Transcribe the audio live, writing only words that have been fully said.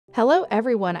Hello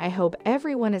everyone, I hope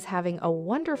everyone is having a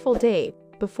wonderful day.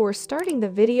 Before starting the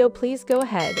video, please go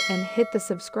ahead and hit the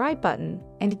subscribe button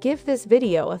and give this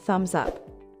video a thumbs up.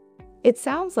 It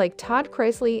sounds like Todd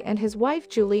Chrisley and his wife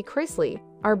Julie Chrisley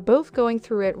are both going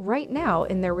through it right now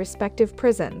in their respective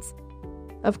prisons.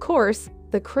 Of course,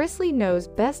 the Chrisley Knows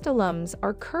Best alums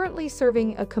are currently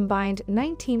serving a combined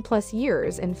 19+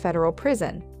 years in federal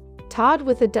prison. Todd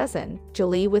with 12,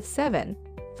 Julie with 7.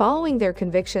 Following their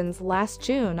convictions last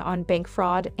June on bank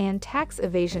fraud and tax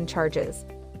evasion charges.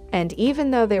 And even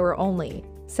though they were only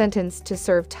sentenced to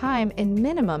serve time in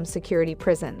minimum security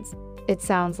prisons, it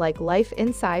sounds like life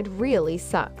inside really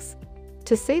sucks,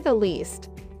 to say the least.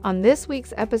 On this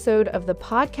week's episode of the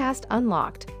podcast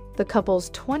Unlocked, the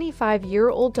couple's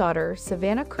 25-year-old daughter,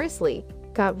 Savannah Chrisley,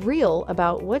 got real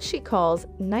about what she calls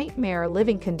nightmare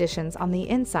living conditions on the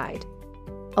inside.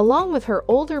 Along with her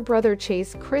older brother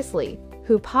Chase Chrisley,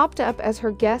 who popped up as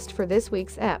her guest for this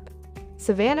week's ep,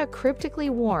 Savannah cryptically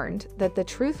warned that the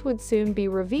truth would soon be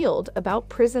revealed about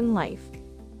prison life.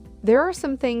 There are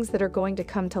some things that are going to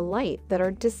come to light that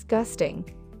are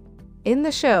disgusting. In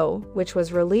the show, which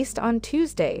was released on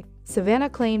Tuesday, Savannah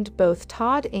claimed both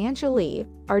Todd and Julie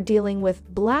are dealing with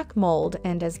black mold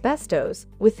and asbestos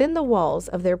within the walls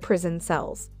of their prison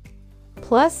cells.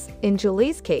 Plus, in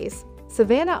Julie's case,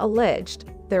 Savannah alleged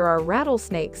there are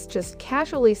rattlesnakes just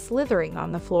casually slithering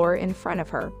on the floor in front of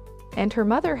her, and her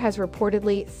mother has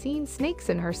reportedly seen snakes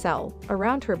in her cell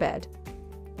around her bed.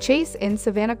 Chase and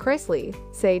Savannah Chrisley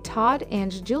say Todd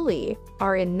and Julie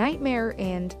are in nightmare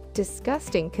and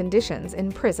disgusting conditions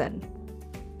in prison.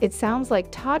 It sounds like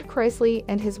Todd Chrisley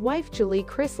and his wife Julie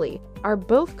Chrisley are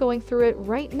both going through it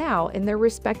right now in their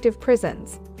respective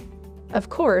prisons. Of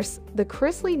course, the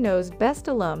Chrisley Knows Best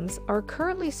alums are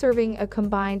currently serving a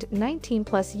combined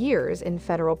 19+ years in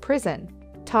federal prison,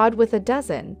 Todd with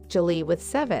 12, Julie with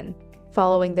 7,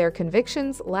 following their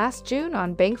convictions last June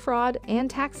on bank fraud and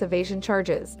tax evasion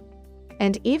charges.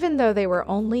 And even though they were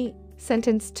only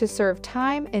sentenced to serve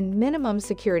time in minimum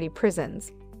security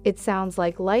prisons, it sounds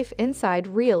like life inside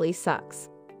really sucks,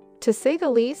 to say the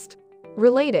least.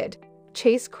 Related,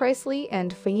 Chase Chrisley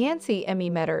and fiancé Emmy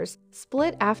Metters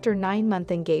split after 9-month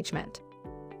engagement.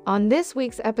 On this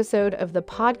week's episode of the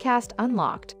podcast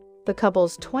Unlocked, the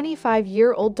couple's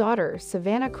 25-year-old daughter,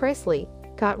 Savannah Chrisley,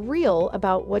 got real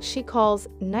about what she calls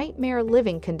nightmare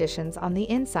living conditions on the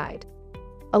inside.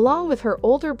 Along with her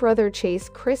older brother Chase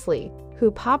Chrisley, who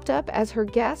popped up as her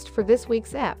guest for this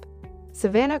week's ep,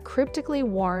 Savannah cryptically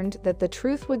warned that the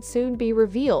truth would soon be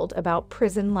revealed about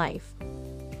prison life.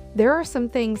 There are some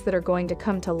things that are going to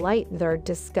come to light that are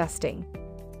disgusting.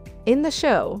 In the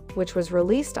show, which was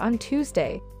released on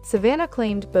Tuesday, Savannah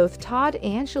claimed both Todd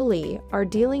and Julie are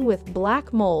dealing with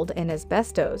black mold and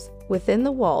asbestos within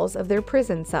the walls of their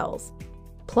prison cells.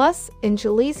 Plus, in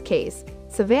Julie's case,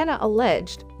 Savannah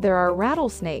alleged there are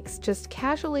rattlesnakes just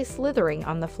casually slithering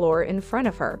on the floor in front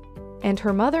of her, and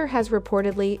her mother has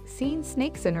reportedly seen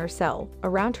snakes in her cell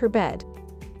around her bed.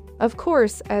 Of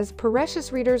course, as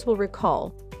Precious readers will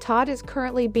recall, Todd is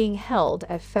currently being held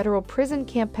at Federal Prison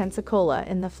Camp Pensacola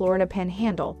in the Florida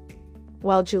Panhandle,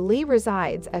 while Julie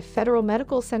resides at Federal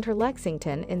Medical Center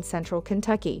Lexington in central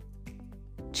Kentucky.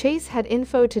 Chase had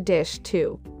info to dish,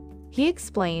 too. He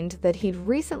explained that he'd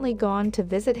recently gone to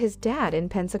visit his dad in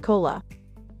Pensacola.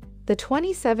 The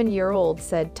 27-year-old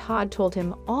said Todd told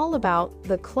him all about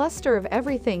the cluster of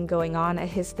everything going on at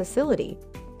his facility,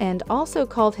 and also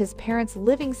called his parents'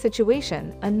 living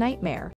situation a nightmare.